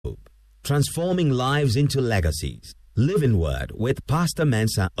Transforming lives into legacies. Living Word with Pastor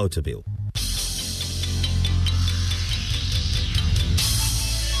Mensa Otabil.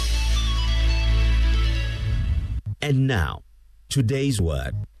 And now, today's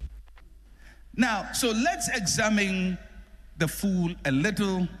word. Now, so let's examine the fool a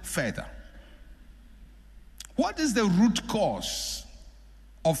little further. What is the root cause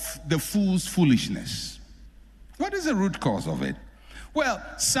of the fool's foolishness? What is the root cause of it? Well,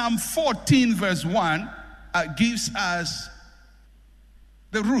 Psalm 14 verse 1 gives us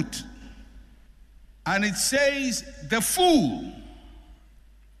the root. And it says, the fool.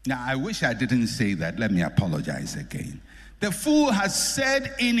 Now, I wish I didn't say that. Let me apologize again. The fool has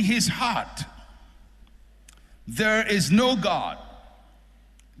said in his heart, there is no God.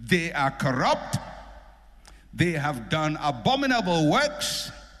 They are corrupt. They have done abominable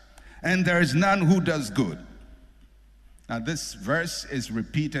works, and there is none who does good. Now, this verse is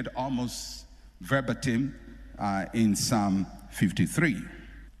repeated almost verbatim in Psalm 53.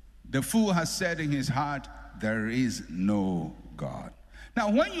 The fool has said in his heart, there is no God. Now,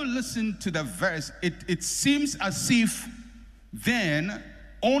 when you listen to the verse, it seems as if then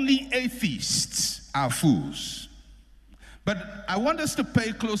only atheists are fools. But I want us to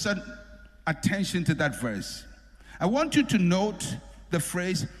pay closer attention to that verse. I want you to note the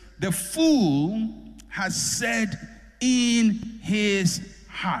phrase, the fool has said in his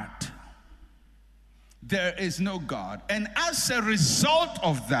heart, there is no God. And as a result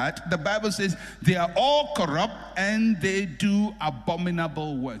of that, the Bible says they are all corrupt and they do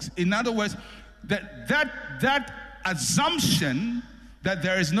abominable works. In other words, that assumption that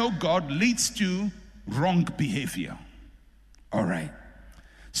there is no God leads to wrong behavior. All right.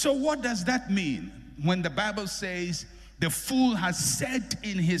 So what does that mean when the Bible says the fool has said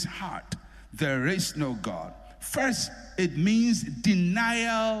in his heart, there is no God? First, it means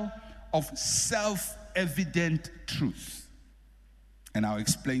denial of self-evident truth. And I'll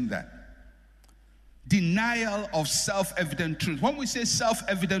explain that. Denial of self-evident truth. When we say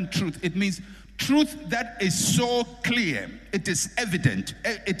self-evident truth, it means truth that is so clear, it is evident,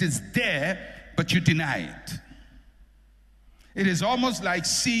 it is there, but you deny it. It is almost like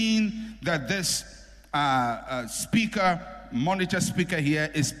seeing that this monitor speaker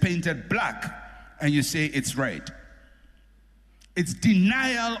here is painted black, and you say it's red. It's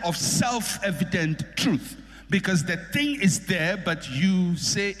denial of self-evident truth, because the thing is there, but you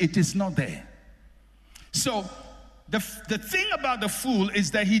say it is not there. So the thing about the fool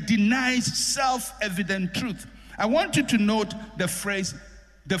is that he denies self-evident truth. I want you to note the phrase,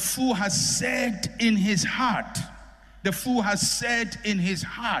 the fool has said in his heart. The fool has said in his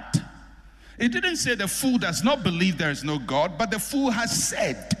heart. It didn't say the fool does not believe there is no God, but the fool has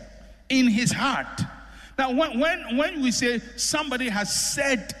said in his heart. Now, when we say somebody has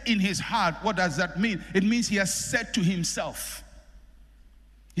said in his heart, what does that mean? It means he has said to himself.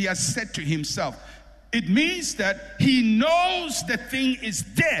 He has said to himself. It means that he knows the thing is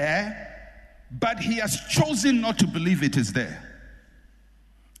there, but he has chosen not to believe it is there.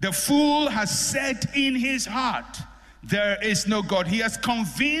 The fool has said in his heart, there is no God. He has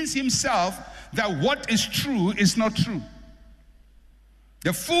convinced himself that what is true is not true.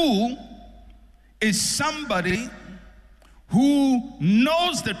 The fool is somebody who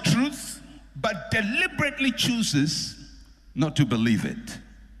knows the truth but deliberately chooses not to believe it.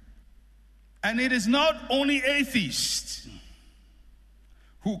 And it is not only atheists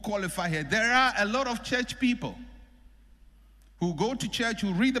who qualify here. There are a lot of church people who go to church,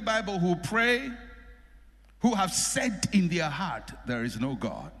 who read the Bible, who pray, who have said in their heart, there is no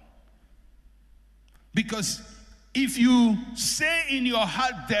God. Because if you say in your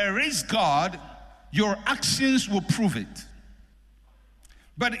heart, there is God, your actions will prove it.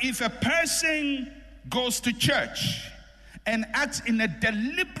 But if a person goes to church and acts in a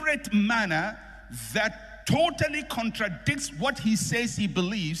deliberate manner that totally contradicts what he says he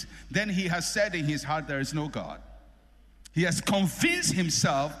believes, then he has said in his heart, there is no God. He has convinced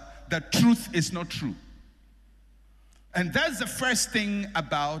himself that truth is not true. And that's the first thing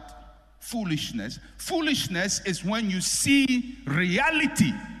about foolishness. Foolishness is when you see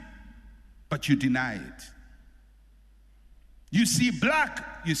reality, but you deny it. You see black,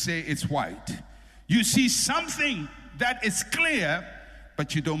 you say it's white. You see something that is clear,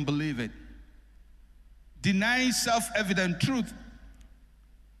 but you don't believe it. Denying self-evident truth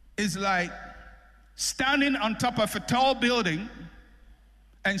is like standing on top of a tall building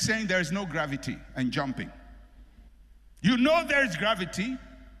and saying there is no gravity and jumping. You know there is gravity.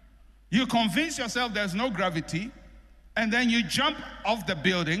 You convince yourself there's no gravity, and then you jump off the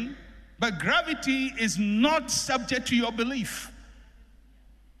building, but gravity is not subject to your belief.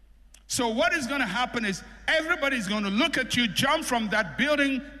 So what is going to happen is everybody's going to look at you, jump from that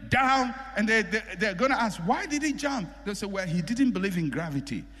building down, and they're going to ask, why did he jump? They'll say, well, he didn't believe in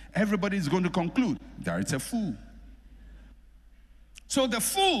gravity. Everybody's going to conclude that it's a fool. So the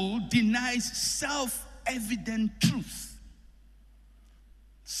fool denies self-evident truth.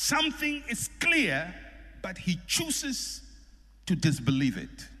 Something is clear, but he chooses to disbelieve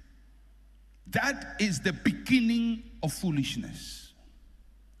it. That is the beginning of foolishness.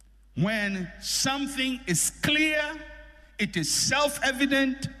 When something is clear, it is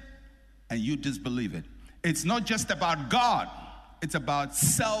self-evident, and you disbelieve it. It's not just about God. It's about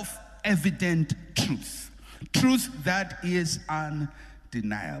self-evident truth. Truth that is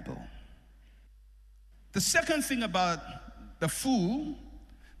undeniable. The second thing about the fool,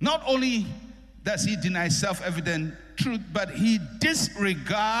 not only does he deny self-evident truth, but he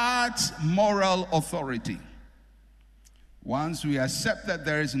disregards moral authority. Once we accept that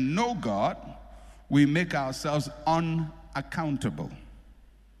there is no God, we make ourselves unaccountable.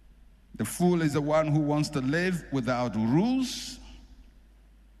 The fool is the one who wants to live without rules,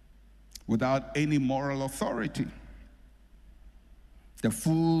 without any moral authority. The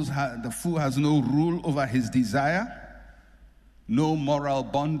fool has no rule over his desire, no moral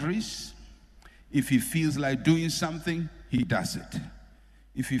boundaries. If he feels like doing something, he does it.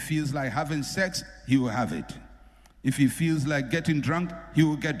 If he feels like having sex, he will have it. If he feels like getting drunk, he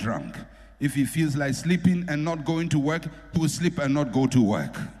will get drunk. If he feels like sleeping and not going to work, he will sleep and not go to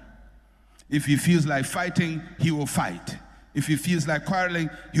work. If he feels like fighting, he will fight. If he feels like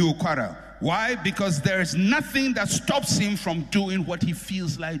quarreling, he will quarrel. Why? Because there is nothing that stops him from doing what he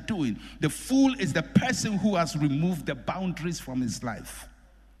feels like doing. The fool is the person who has removed the boundaries from his life.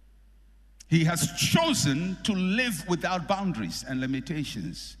 He has chosen to live without boundaries and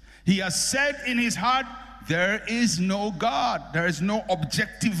limitations. He has said in his heart, there is no God. There is no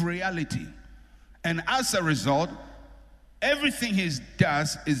objective reality. And as a result, everything he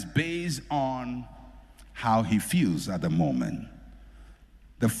does is based on how he feels at the moment.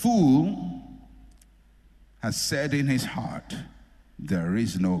 The fool has said in his heart, there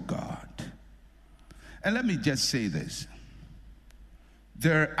is no God. And let me just say this.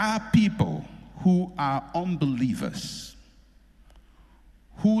 There are people who are unbelievers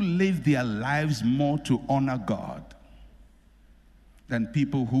who live their lives more to honor God than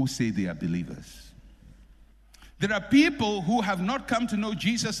people who say they are believers. There are people who have not come to know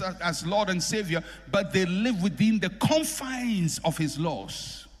Jesus as Lord and Savior, but they live within the confines of his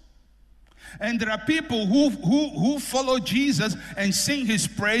laws. And there are people who follow Jesus and sing his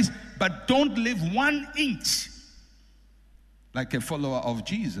praise, but don't live 1 inch like a follower of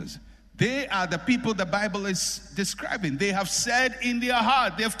Jesus. They are the people the Bible is describing. They have said in their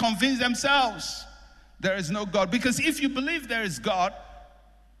heart, they have convinced themselves there is no God. Because if you believe there is God,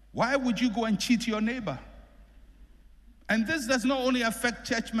 why would you go and cheat your neighbor? And this does not only affect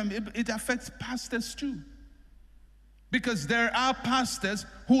church members, it affects pastors too. Because there are pastors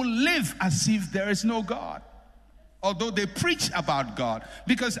who live as if there is no God, although they preach about God.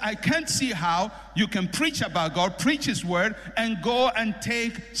 Because I can't see how you can preach about God, preach his word, and go and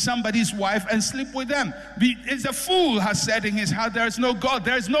take somebody's wife and sleep with them. It's a fool has said in his heart, there is no God.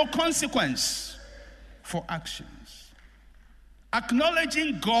 There is no consequence for actions.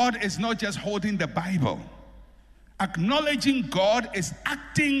 Acknowledging God is not just holding the Bible. Acknowledging God is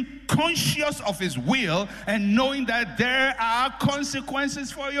acting conscious of his will and knowing that there are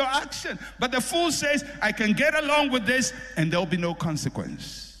consequences for your action. But the fool says, I can get along with this and there'll be no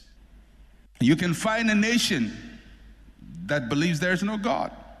consequence. You can find a nation that believes there's no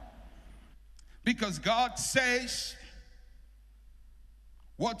God. Because God says,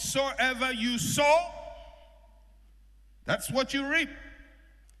 whatsoever you sow, that's what you reap.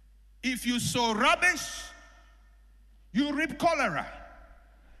 If you sow rubbish, you reap cholera.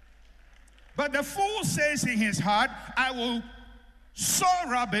 But the fool says in his heart, I will sow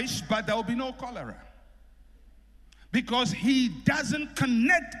rubbish, but there will be no cholera. Because he doesn't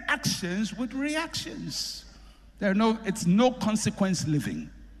connect actions with reactions. It's no consequence living.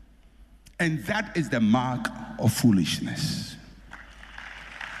 And that is the mark of foolishness.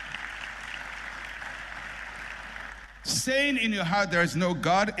 Saying in your heart there is no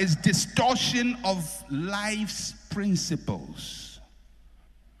God is distortion of life's principles.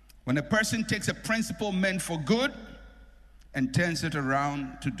 When a person takes a principle meant for good and turns it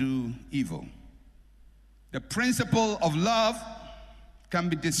around to do evil. The principle of love can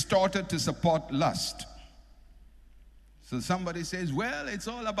be distorted to support lust. So somebody says, well, it's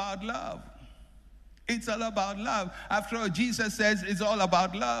all about love. It's all about love. After all, Jesus says it's all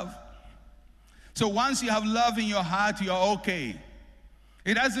about love. So once you have love in your heart, you're okay.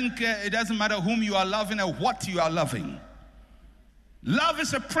 It doesn't care, it doesn't matter whom you are loving or what you are loving. Love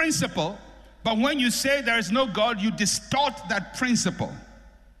is a principle, but when you say there is no God, you distort that principle.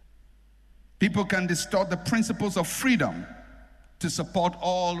 People can distort the principles of freedom to support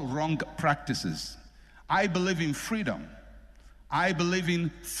all wrong practices. I believe in freedom. I believe in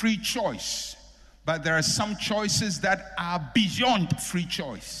free choice. But there are some choices that are beyond free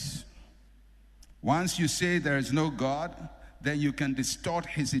choice. Once you say there is no God, then you can distort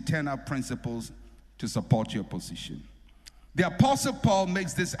his eternal principles to support your position. The Apostle Paul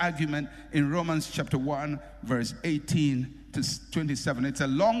makes this argument in Romans chapter 1, verse 18 to 27. It's a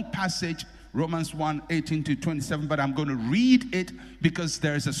long passage, Romans 1, 18 to 27, but I'm going to read it because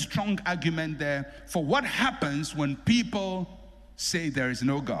there is a strong argument there for what happens when people say there is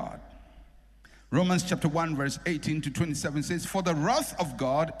no God. Romans chapter 1, verse 18 to 27 says, "For the wrath of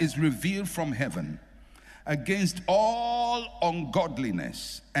God is revealed from heaven against all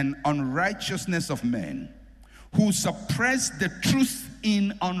ungodliness and unrighteousness of men, who suppress the truth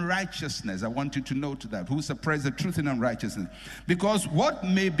in unrighteousness." I want you to note that. Who suppress the truth in unrighteousness. Because what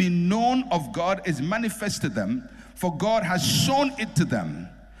may be known of God is manifest to them, for God has shown it to them.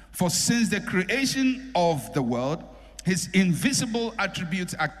 For since the creation of the world, his invisible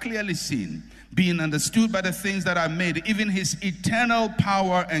attributes are clearly seen, being understood by the things that are made, even his eternal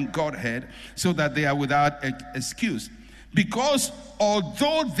power and Godhead, so that they are without excuse. Because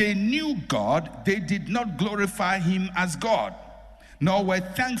although they knew God, they did not glorify him as God, nor were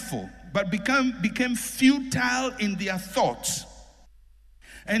thankful, but became futile in their thoughts,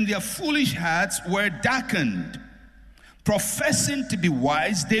 and their foolish hearts were darkened. Professing to be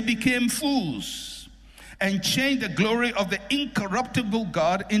wise, they became fools, and changed the glory of the incorruptible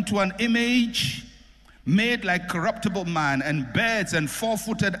God into an image made like corruptible man, and birds and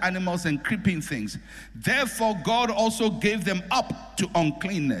four-footed animals and creeping things. Therefore God also gave them up to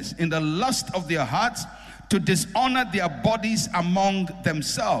uncleanness in the lust of their hearts, to dishonor their bodies among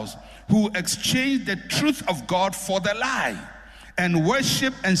themselves, who exchanged the truth of God for the lie, and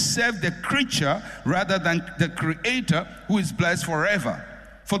worship and serve the creature rather than the Creator, who is blessed forever.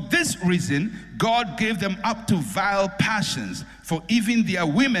 For this reason God gave them up to vile passions, for even their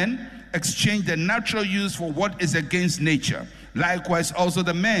women exchange the natural use for what is against nature. Likewise also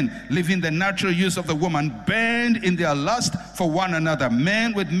the men, leaving the natural use of the woman, burned in their lust for one another,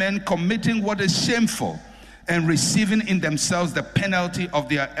 men with men, committing what is shameful, and receiving in themselves the penalty of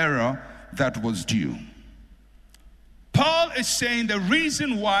their error that was due. Paul is saying the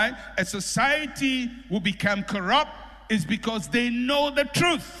reason why a society will become corrupt is because they know the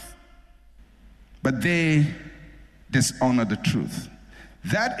truth, but they dishonor the truth.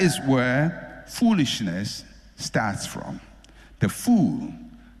 That is where foolishness starts from. The fool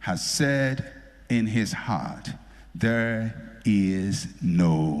has said in his heart, there is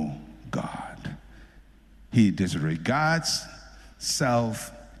no God. He disregards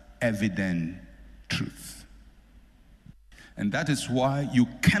self-evident truth. And that is why you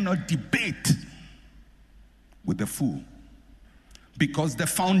cannot debate with the fool, because the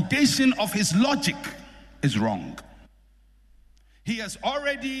foundation of his logic is wrong. He has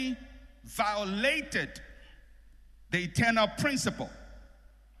already violated the eternal principle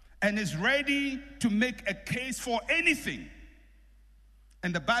and is ready to make a case for anything.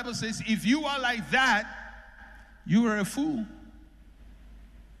 And the Bible says, if you are like that, you are a fool.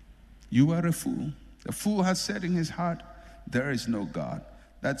 You are a fool. The fool has said in his heart, there is no God.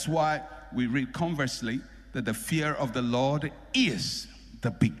 That's why we read conversely that the fear of the Lord is the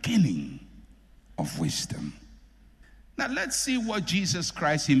beginning of wisdom. Now let's see what Jesus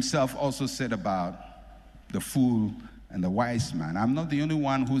Christ himself also said about the fool and the wise man. I'm not the only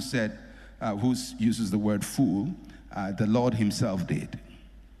one who said, who uses the word fool. The Lord himself did.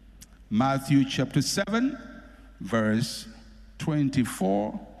 Matthew chapter 7, verse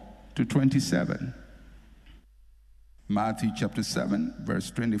 24 to 27. Matthew chapter 7,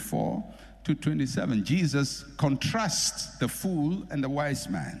 verse 24 to 27. Jesus contrasts the fool and the wise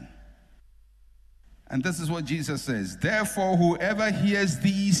man. And this is what Jesus says. Therefore, whoever hears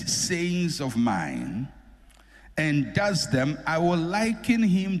these sayings of mine and does them, I will liken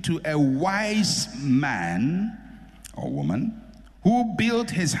him to a wise man or woman who built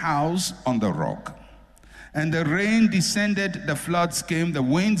his house on the rock. And the rain descended, the floods came, the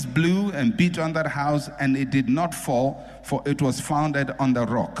winds blew and beat on that house, and it did not fall, for it was founded on the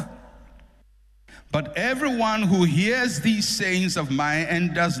rock. But everyone who hears these sayings of mine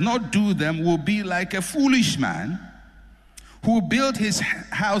and does not do them will be like a foolish man who built his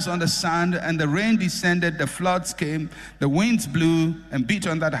house on the sand, and the rain descended, the floods came, the winds blew and beat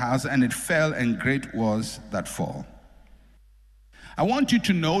on that house, and it fell, and great was that fall. I want you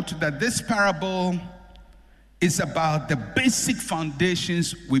to note that this parable is about the basic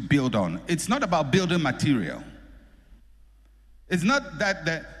foundations we build on. It's not about building material. It's not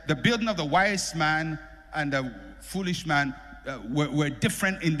that the building of the wise man and the foolish man were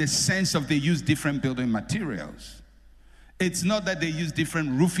different in the sense of they use different building materials. It's not that they use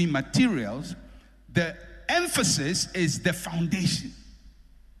different roofing materials. The emphasis is the foundation.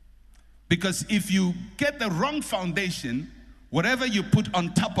 Because if you get the wrong foundation, whatever you put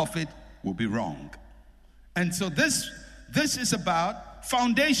on top of it will be wrong. And so this is about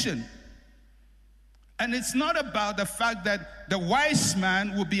foundation. And it's not about the fact that the wise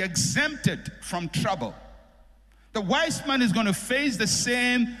man will be exempted from trouble. The wise man is going to face the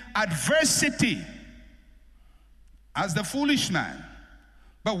same adversity as the foolish man.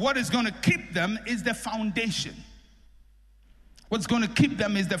 But what is going to keep them is the foundation. What's going to keep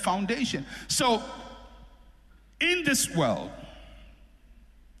them is the foundation. So, in this world,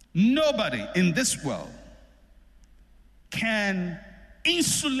 nobody in this world can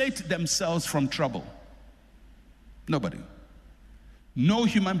insulate themselves from trouble. Nobody. No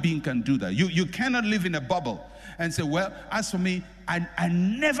human being can do that. You cannot live in a bubble and say, well, as for me, I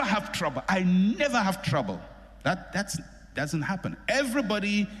never have trouble. I never have trouble. That doesn't happen.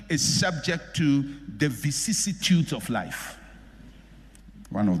 Everybody is subject to the vicissitudes of life.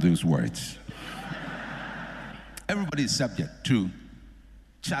 One of those words. Everybody is subject to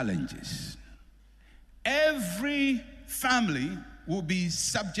challenges. Every family will be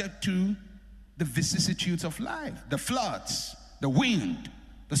subject to the vicissitudes of life, the floods, the wind,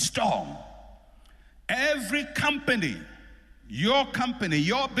 the storm. Every company, your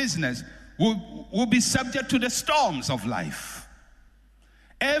business will be subject to the storms of life.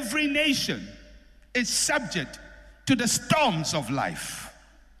 Every nation is subject to the storms of life.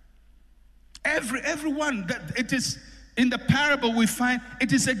 Everyone, that it is in the parable we find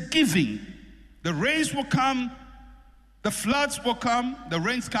it is a giving. The rains will come, the floods will come, the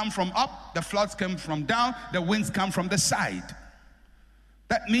rains come from up, the floods come from down, the winds come from the side.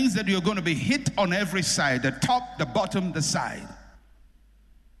 That means that you're going to be hit on every side, the top, the bottom, the side.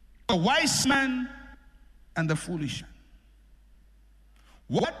 The wise man and the foolish man.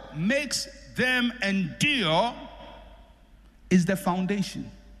 What makes them endure is the foundation.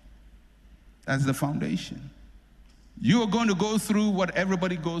 That's the foundation. You are going to go through what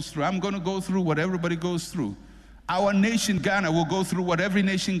everybody goes through. I'm going to go through what everybody goes through. Our nation, Ghana, will go through what every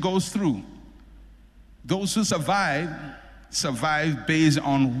nation goes through. Those who survive based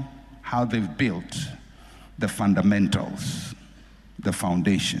on how they've built the fundamentals, the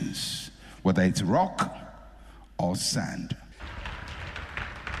foundations, whether it's rock or sand.